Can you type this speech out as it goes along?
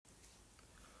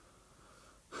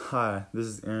Hi, this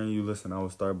is Aaron Eulis, and I will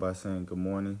start by saying good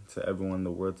morning to everyone in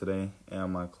the world today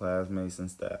and my classmates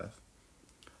and staff.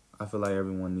 I feel like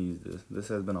everyone needs this. This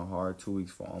has been a hard 2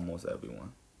 weeks for almost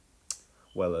everyone.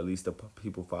 Well, at least the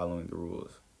people following the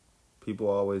rules. People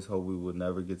always hoped we would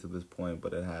never get to this point,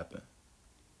 but it happened.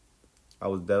 I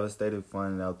was devastated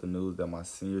finding out the news that my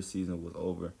senior season was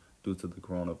over due to the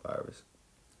coronavirus.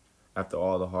 After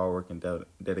all the hard work and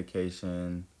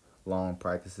dedication, long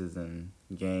practices, and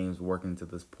games working to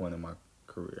this point in my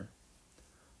career.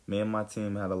 Me and my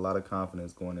team had a lot of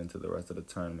confidence going into the rest of the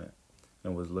tournament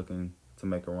and was looking to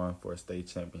make a run for a state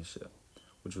championship,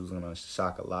 which was going to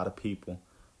shock a lot of people,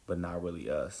 but not really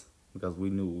us, because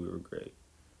we knew we were great.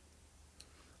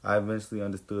 I eventually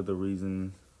understood the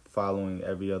reasons following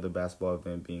every other basketball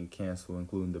event being canceled,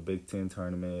 including the Big Ten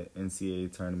tournament,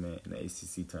 NCAA tournament, and the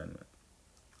ACC tournament.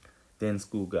 Then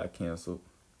school got canceled.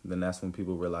 Then that's when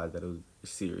people realized that it was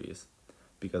serious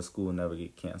because school would never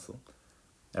get canceled.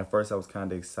 At first I was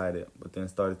kind of excited, but then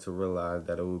started to realize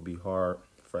that it would be hard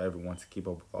for everyone to keep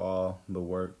up with all the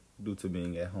work due to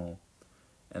being at home.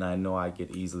 And I know I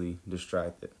get easily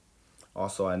distracted.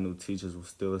 Also, I knew teachers would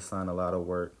still assign a lot of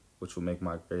work, which would make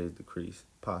my grades decrease,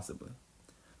 possibly.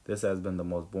 This has been the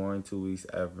most boring 2 weeks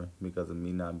ever because of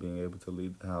me not being able to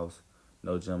leave the house,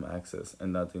 no gym access,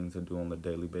 and nothing to do on a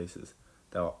daily basis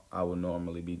that I would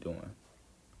normally be doing.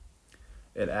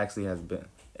 It actually hasn't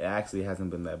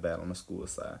been that bad on the school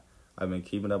side. I've been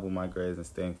keeping up with my grades and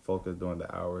staying focused during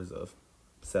the hours of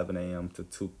 7 a.m. to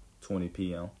 2:20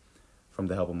 p.m. from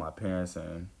the help of my parents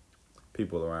and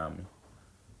people around me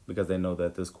because they know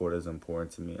that this court is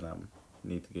important to me and I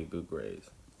need to get good grades.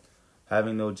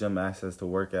 Having no gym access to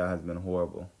work out has been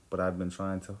horrible, but I've been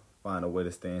trying to find a way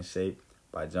to stay in shape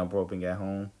by jump roping at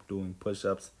home, doing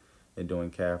push-ups, and doing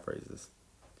calf raises.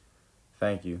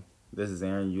 Thank you. This is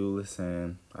Aaron Eulis,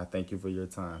 and I thank you for your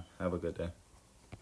time. Have a good day.